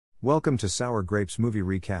Welcome to Sour Grapes Movie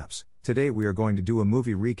Recaps. Today we are going to do a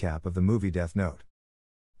movie recap of the movie Death Note.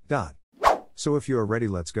 So if you are ready,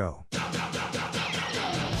 let's go.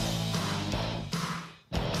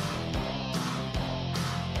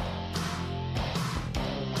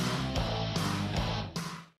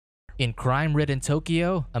 In crime-ridden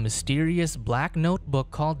Tokyo, a mysterious black notebook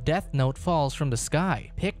called Death Note falls from the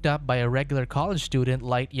sky, picked up by a regular college student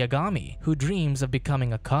Light Yagami, who dreams of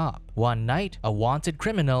becoming a cop. One night, a wanted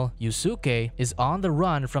criminal, Yusuke, is on the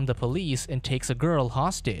run from the police and takes a girl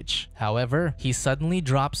hostage. However, he suddenly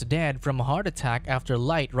drops dead from a heart attack after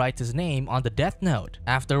Light writes his name on the Death Note.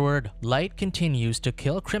 Afterward, Light continues to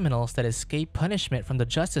kill criminals that escape punishment from the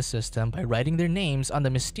justice system by writing their names on the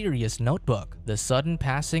mysterious notebook. The sudden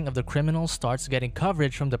passing of the criminals starts getting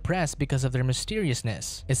coverage from the press because of their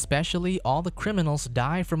mysteriousness. Especially, all the criminals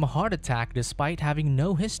die from a heart attack despite having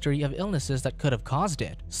no history of illnesses that could have caused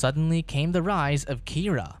it. Suddenly came the rise of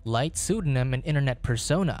Kira, Light's pseudonym and internet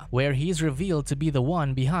persona, where he is revealed to be the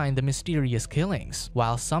one behind the mysterious killings.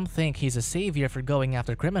 While some think he's a savior for going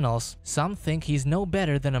after criminals, some think he's no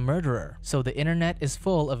better than a murderer, so the internet is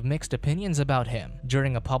full of mixed opinions about him.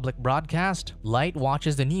 During a public broadcast, Light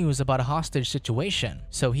watches the news about a hostage situation,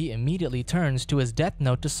 so he immediately turns to his Death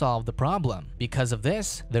Note to solve the problem. Because of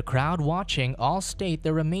this, the crowd watching all state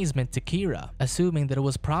their amazement to Kira, assuming that it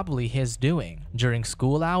was probably his doing. During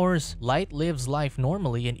school hours, Light lives life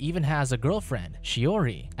normally and even has a girlfriend,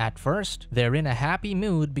 Shiori. At first, they're in a happy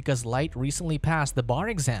mood because Light recently passed the bar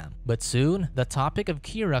exam, but soon, the topic of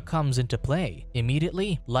Kira comes into play.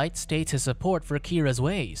 Immediately, Light states his support for Kira's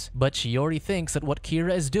ways, but Shiori thinks that what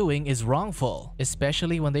Kira is doing is wrongful,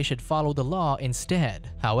 especially when they should follow the law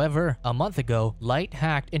instead. However, a month ago, Light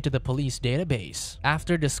hacked into the police database.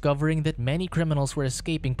 After discovering that many criminals were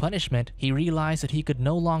escaping punishment, he realized that he could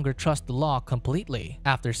no longer trust the law completely.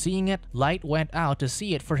 After seeing it, Light went out to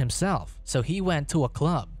see it for himself, so he went to a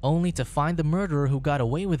club, only to find the murderer who got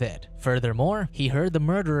away with it. Furthermore, he heard the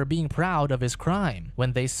murderer being proud of his crime.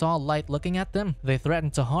 When they saw Light looking at them, they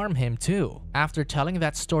threatened to harm him too. After telling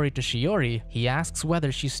that story to Shiori, he asks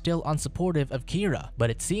whether she's still unsupportive of Kira, but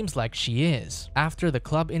it seems like she is. After the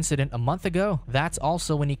club incident a month ago, that's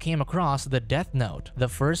also when he came across the Death Note. The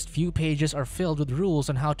first few pages are filled with rules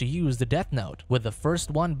on how to use the Death Note, with the first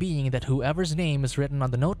one being that whoever's name is written on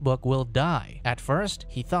the notebook will die. At first,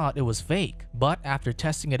 he thought it was fake, but after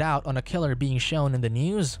testing it out on a killer being shown in the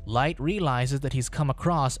news, Light realizes that he's come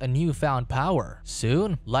across a newfound power.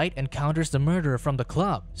 Soon, Light encounters the murderer from the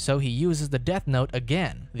club, so he uses the Death Note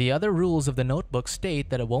again. The other rules of the notebook state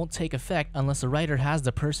that it won't take effect unless the writer has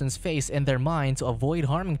the person's face in their mind to avoid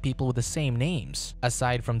harming people with the same names.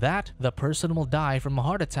 Aside from that, the person will die from a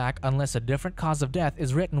heart attack unless a different cause of death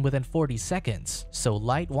is written within 40 seconds. So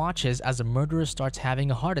Light watches as the murderer starts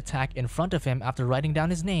having a heart attack in front of him after writing down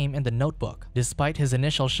his name in the notebook. Despite his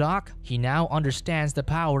initial shock, he now understands the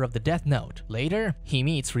power of the Death Note. Later, he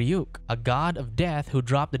meets Ryuk, a god of death who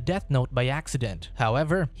dropped the Death Note by accident.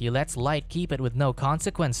 However, he lets Light keep it with no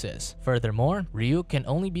consequences. Furthermore, Ryuk can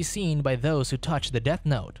only be seen by those who touch the Death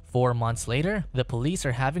Note. 4 months later, the police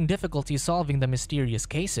are having difficulty solving the mysterious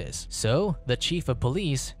cases. So, the chief of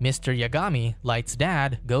police, Mr. Yagami, Light's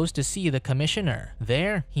dad, goes to see the commissioner.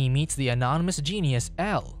 There, he meets the anonymous genius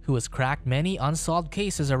L, who has cracked many unsolved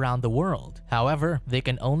cases around the world. However, they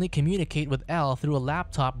can only communicate with L through a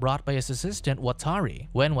laptop brought by his assistant Watari.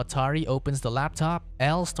 When Watari opens the laptop,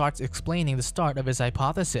 L starts explaining the start of his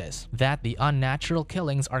hypothesis, that the unnatural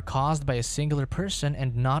killings are caused by a singular person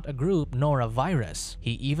and not a group nor a virus.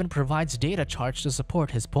 He even provides data charts to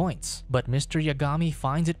support his points. But Mr. Yagami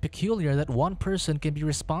finds it peculiar that one person can be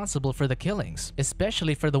responsible for the killings,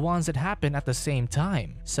 especially for the ones that happen at the same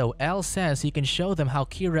time. So L says he can show them how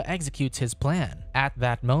Kira executes his plan. At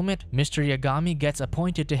that moment, Mr. Yagami gets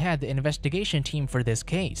appointed to head the investigation team for this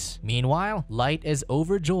case. Meanwhile, Light is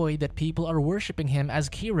overjoyed that people are worshipping him as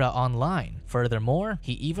Kira online. Furthermore,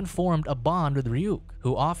 he even formed a bond with Ryuk,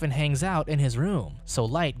 who often hangs out in his room, so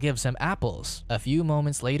Light gives him apples. A few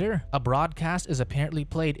moments later, a broadcast is apparently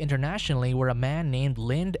played internationally where a man named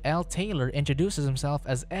Lind L. Taylor introduces himself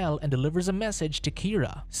as L and delivers a message to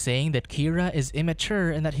Kira, saying that Kira is immature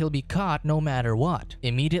and that he'll be caught no matter what.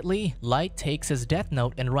 Immediately, Light takes his Death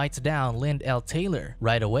Note and writes down Lind L. Taylor.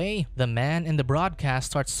 Right away, the man in the broadcast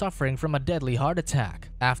starts suffering from a deadly heart attack.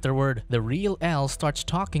 Afterward, the real L starts starts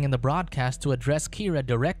talking in the broadcast to address Kira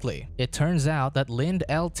directly. It turns out that Lind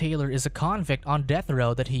L. Taylor is a convict on death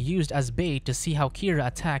row that he used as bait to see how Kira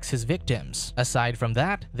attacks his victims. Aside from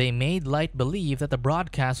that, they made Light believe that the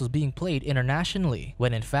broadcast was being played internationally,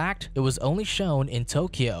 when in fact, it was only shown in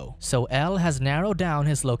Tokyo. So L has narrowed down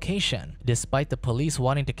his location. Despite the police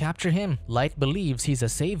wanting to capture him, Light believes he's a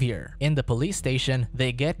savior. In the police station,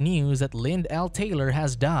 they get news that Lind L. Taylor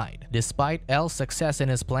has died. Despite L's success in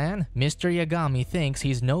his plan, Mr. Yagami thinks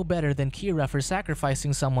he's no better than Kira for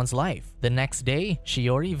sacrificing someone's life. The next day,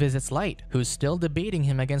 Shiori visits Light, who's still debating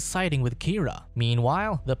him against siding with Kira.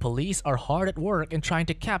 Meanwhile, the police are hard at work in trying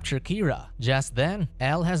to capture Kira. Just then,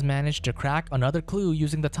 L has managed to crack another clue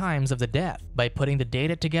using the times of the death. By putting the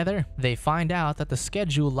data together, they find out that the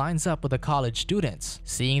schedule lines up with the college students,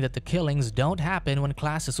 seeing that the killings don't happen when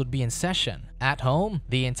classes would be in session. At home,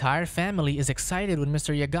 the entire family is excited when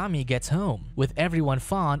Mr. Yagami gets home, with everyone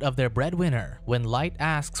fond of their breadwinner. When Light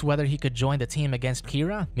asks whether he could join the team against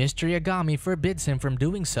Kira, Mr. Yagami forbids him from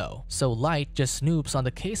doing so. So Light just snoops on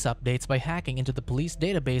the case updates by hacking into the police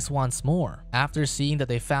database once more. After seeing that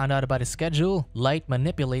they found out about his schedule, Light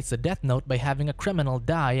manipulates the death note by having a criminal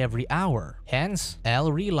die every hour. Hence,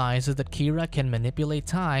 L realizes that Kira can manipulate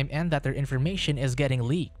time and that their information is getting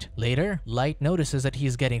leaked. Later, Light notices that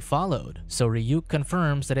he's getting followed, so Ryuk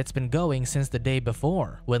confirms that it's been going since the day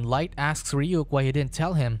before. When Light asks Ryuk why he didn't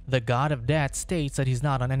tell him, the god of death states that he's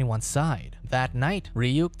not on anyone's side. That night,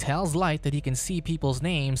 Ryuk tells Light that he can see people's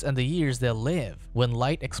names and the years they'll live. When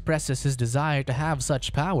Light expresses his desire to have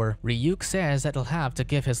such power, Ryuk says that he'll have to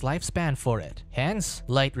give his lifespan for it. Hence,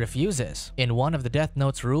 Light refuses. In one of the Death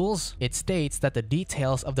Note's rules, it states that the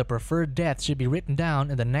details of the preferred death should be written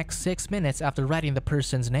down in the next 6 minutes after writing the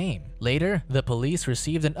person's name. Later, the police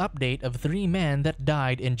received an update of 3 men that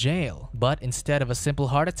died in jail. But instead of a simple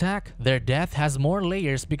heart attack, their death has more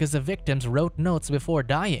layers because the victims wrote notes before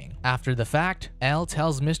dying. After the fact, L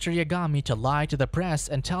tells Mr. Yagami to lie to the press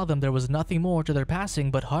and tell them there was nothing more to their passing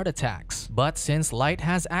but heart attacks. But since Light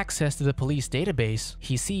has access to the police database,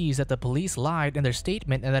 he sees that the police lied in their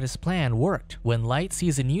statement and that his plan worked. When Light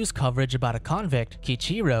sees a news coverage about a convict,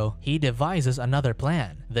 Kichiro, he devises another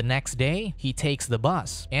plan. The next day, he takes the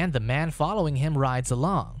bus, and the man following him rides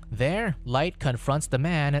along. There, Light confronts the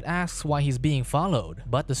man and asks why he's being followed,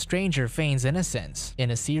 but the stranger feigns innocence.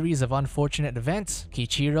 In a series of unfortunate events,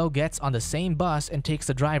 Kichiro gets on the same bus and takes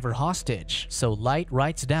the driver hostage. So Light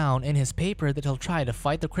writes down in his paper that he'll try to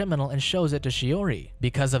fight the criminal and shows it to Shiori.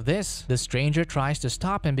 Because of this, the stranger tries to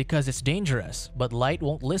stop him because it's dangerous, but Light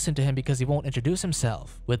won't listen to him because he won't introduce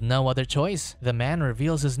himself. With no other choice, the man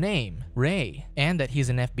reveals his name, Ray, and that he's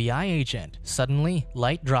an FBI agent. Suddenly,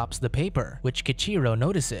 Light drops the paper, which Kichiro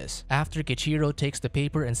notices. After Kichiro takes the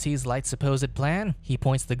paper and sees Light's supposed plan, he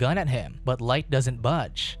points the gun at him, but Light doesn't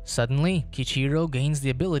budge. Suddenly, Kichiro gains the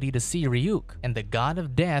ability to see Ryuk, and the god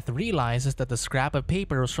of death realizes that the scrap of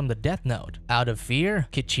paper was from the Death Note. Out of fear,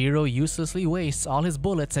 Kichiro uselessly wastes all his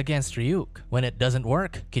bullets against Ryuk. When it doesn't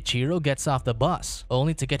work, Kichiro gets off the bus,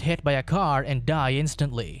 only to get hit by a car and die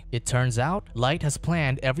instantly. It turns out, Light has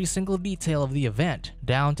planned every single detail of the event,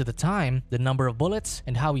 down to the time, the number of bullets,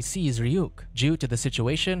 and how he sees Ryuk. Due to the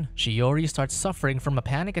situation, Shiori starts suffering from a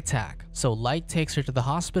panic attack, so Light takes her to the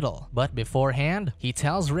hospital. But beforehand, he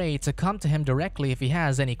tells Ray to come to him directly if he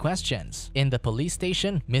has any questions. In the police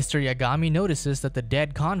station, Mr. Yagami notices that the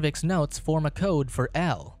dead convict's notes form a code for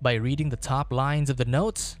L. By reading the top lines of the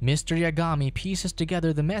notes, Mr. Yagami pieces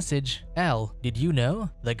together the message, L, did you know?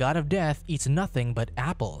 The god of death eats nothing but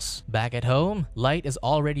apples. Back at home, Light is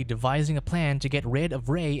already devising a plan to get rid of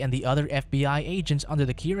Ray and the other FBI agents under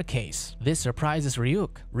the Kira case. This surprises Ryuk,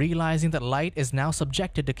 realizing that Light is now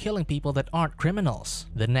subjected to killing people that aren't criminals.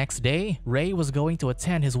 The next day, Ray was going to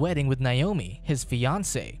attend his wedding with Naomi, his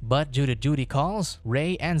fiancée, but due to duty calls,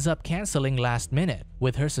 Ray ends up canceling last minute.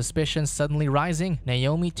 With her suspicions suddenly rising,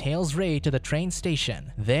 Naomi tails Ray to the train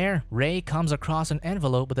station. There, Ray comes across an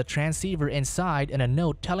envelope with a transceiver inside and a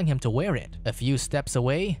note telling him to wear it. A few steps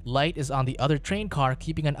away, Light is on the other train car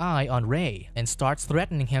keeping an eye on Ray and starts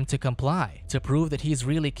threatening him to comply. To prove that he's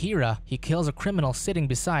really Kira, he kills a criminal sitting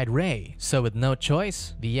beside Ray. So with no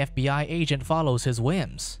choice, the FBI agent follows his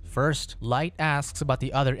whims. First, Light asks about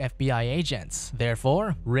the other FBI agents.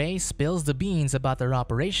 Therefore, Ray spills the beans about their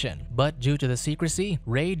operation. But due to the secrecy,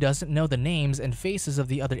 Ray doesn't know the names and faces of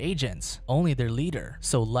the other agents, only their leader.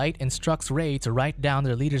 So Light instructs Ray to write down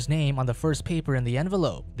their leader's name on the first paper in the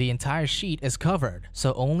envelope. The entire sheet is covered,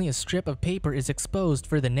 so only a strip of paper is exposed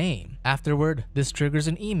for the name. Afterward, this triggers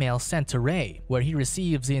an email sent to Ray, where he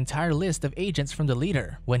receives the entire list of agents from the leader.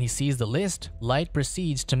 Later, when he sees the list, Light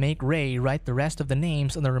proceeds to make Ray write the rest of the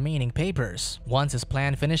names on the remaining papers. Once his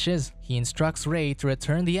plan finishes, he instructs Ray to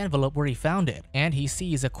return the envelope where he found it, and he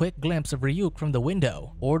sees a quick glimpse of Ryuk from the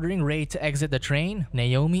window. Ordering Ray to exit the train,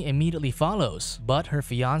 Naomi immediately follows, but her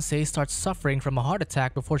fiancé starts suffering from a heart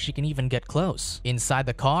attack before she can even get close. Inside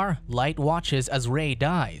the car, Light watches as Ray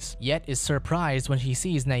dies, yet is surprised when he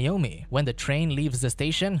sees Naomi. When the train leaves the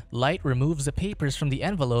station, Light removes the papers from the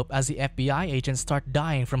envelope as the FBI agents start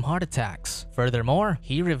dying from heart attacks. Furthermore,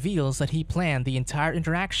 he reveals that he planned the entire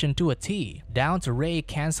interaction to a T, down to Ray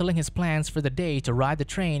canceling his plans for the day to ride the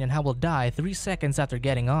train and how he'll die 3 seconds after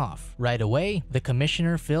getting off. Right away, the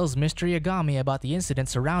commissioner fills Mr. Yagami about the incident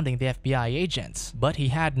surrounding the FBI agents, but he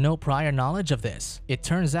had no prior knowledge of this. It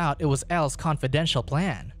turns out it was L's confidential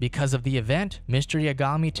plan. Because of the event, Mr.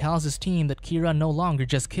 Yagami tells his team that Kira no longer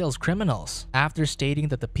just kills criminals. After stating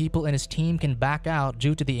that the people in his team can back out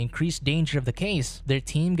due to the increased danger of the case, their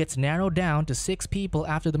team gets narrowed down to 6 people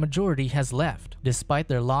after the majority has left. Despite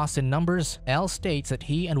their loss in numbers, L states that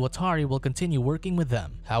he and Watari will continue working with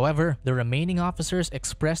them. However, the remaining officers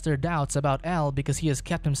express their doubts about L because he has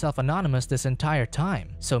kept himself anonymous this entire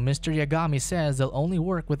time. So Mr. Yagami says they'll only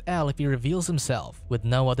work with L if he reveals himself. With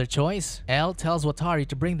no other choice, L tells Watari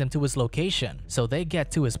to bring them to his location, so they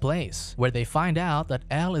get to his place, where they find out that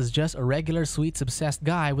L is just a regular sweets-obsessed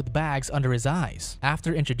guy with bags under his eyes.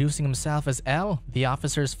 After introducing himself as L, the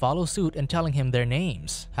officers follow suit and telling him their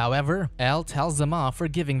names. However, L tells them off for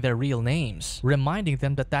giving their real names, reminding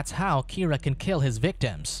them that that's how Kira can kill his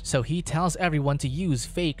victims, so he tells everyone to use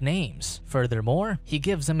fake names. Furthermore, he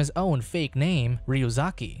gives them his own fake name,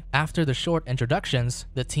 Ryuzaki. After the short introductions,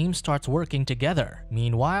 the team starts working together.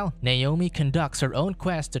 Meanwhile, Naomi conducts her own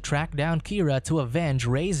quest to track down Kira to avenge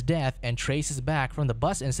Ray's death and traces back from the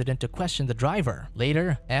bus incident to question the driver.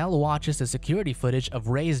 Later, L watches the security footage of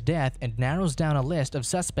Ray's death and narrows down a list of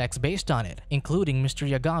suspects based on it, including Mr.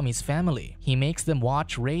 Yagami's family. He makes them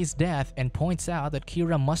watch Ray's death and points out that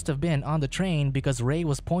Kira must have been on the train because Ray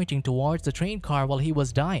was pointing towards the train car while he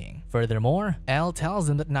was dying. Furthermore, L tells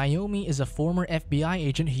them that Naomi is a former FBI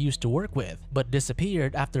agent he used to work with, but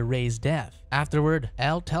disappeared after Ray's death. Afterward,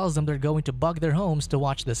 L tells them they're going to bug their homes to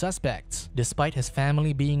watch the suspects. Despite his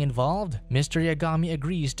family being involved, Mr. Yagami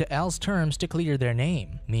agrees to L's terms to clear their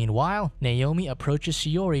name. Meanwhile, Naomi approaches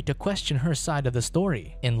Shiori to question her side of the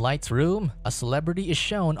story. In Light's room, a celebrity is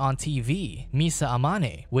shown on TV, Misa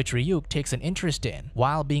Amane, which Ryuk takes an interest in.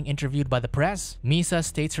 While being interviewed by the press, Misa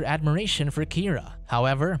states her admiration for Kira.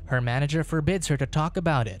 However, her manager forbids her to talk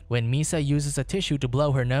about it. When Misa uses a tissue to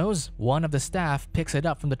blow her nose, one of the staff picks it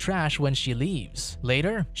up from the trash when she leaves.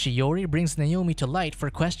 Later, Shiori brings Naomi to Light for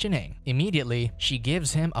questioning. Immediately, she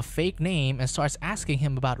gives him a fake name and starts asking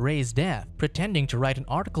him about Ray's death, pretending to write an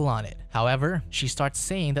article on it. However, she starts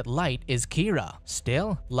saying that Light is Kira.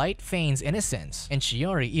 Still, Light feigns innocence, and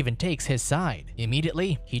Shiori even takes his side.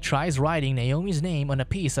 Immediately, he tries writing Naomi's name on a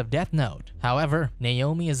piece of Death Note. However,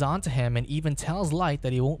 Naomi is onto him and even tells Light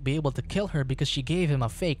that he won't be able to kill her because she gave him a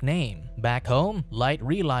fake name. Back home, Light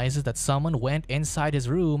realizes that someone went inside his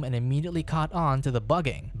room and immediately caught on to the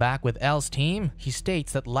bugging. Back with L's team, he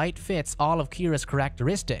states that Light fits all of Kira's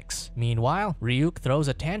characteristics. Meanwhile, Ryuk throws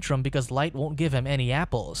a tantrum because Light won't give him any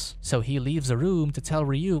apples. So he leaves the room to tell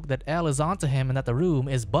Ryuk that L is onto him and that the room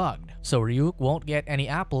is bugged. So Ryuk won't get any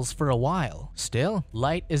apples for a while. Still,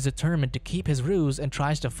 Light is determined to keep his ruse and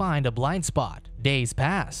tries to find a blind spot. Days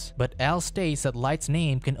pass, but L states that Light's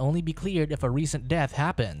name can only be cleared if a recent death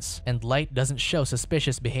happens, and Light doesn't show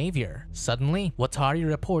suspicious behavior. Suddenly, Watari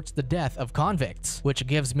reports the death of convicts, which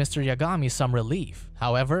gives Mr. Yagami some relief.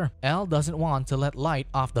 However, L doesn't want to let Light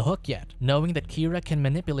off the hook yet, knowing that Kira can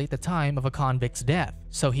manipulate the time of a convict's death,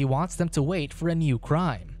 so he wants them to wait for a new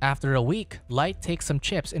crime. After a week, Light takes some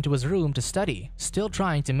chips into his room to study, still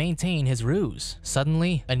trying to maintain his ruse.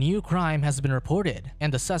 Suddenly, a new crime has been reported,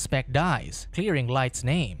 and the suspect dies, clearing Light's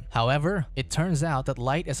name. However, it turns out that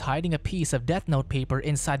Light is hiding a piece of Death Note paper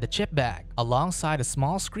inside the chip bag, alongside a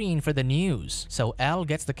small screen for the news, so L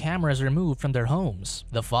gets the cameras removed from their homes.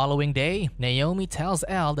 The following day, Naomi tells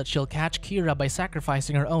L that she'll catch Kira by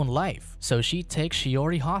sacrificing her own life, so she takes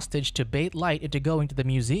Shiori hostage to bait Light into going to the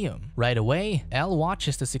museum. Right away, L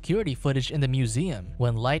watches the security footage in the museum.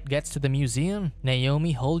 When Light gets to the museum,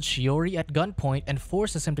 Naomi holds Shiori at gunpoint and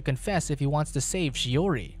forces him to confess if he wants to save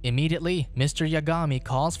Shiori. Immediately, Mr. Yagami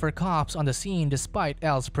calls for cops on the scene despite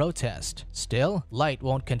L's protest. Still, Light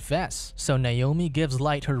won't confess, so Naomi gives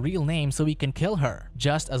Light her real name so he can kill her.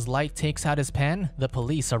 Just as Light takes out his pen, the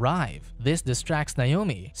police arrive. This distracts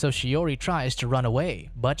Naomi, so Shiori tries to run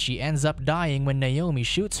away, but she ends up dying when Naomi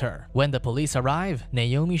shoots her. When the police arrive,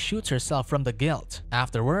 Naomi shoots herself from the guilt.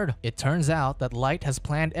 Afterward, it turns out that Light has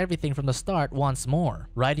planned everything from the start once more,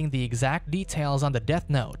 writing the exact details on the death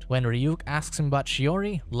note. When Ryuk asks him about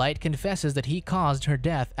Shiori, Light confesses that he caused her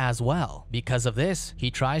death as well. Because of this,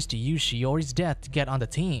 he tries to use Shiori's death to get on the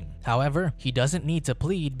team. However, he doesn't need to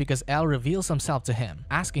plead because L reveals himself to him,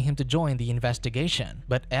 asking him to join the investigation.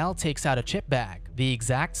 But L takes out a chip bag, the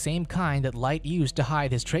exact same kind that Light used to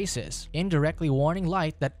hide his traces, indirectly warning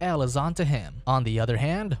Light that L is onto him. On the other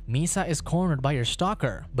hand, Misa is cornered by her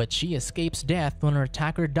stalker, but she escapes death when her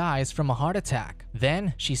attacker dies from a heart attack.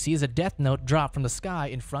 Then, she sees a death note drop from the sky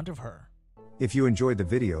in front of her. If you enjoyed the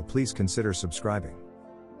video, please consider subscribing.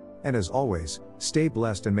 And as always, stay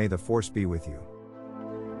blessed and may the force be with you.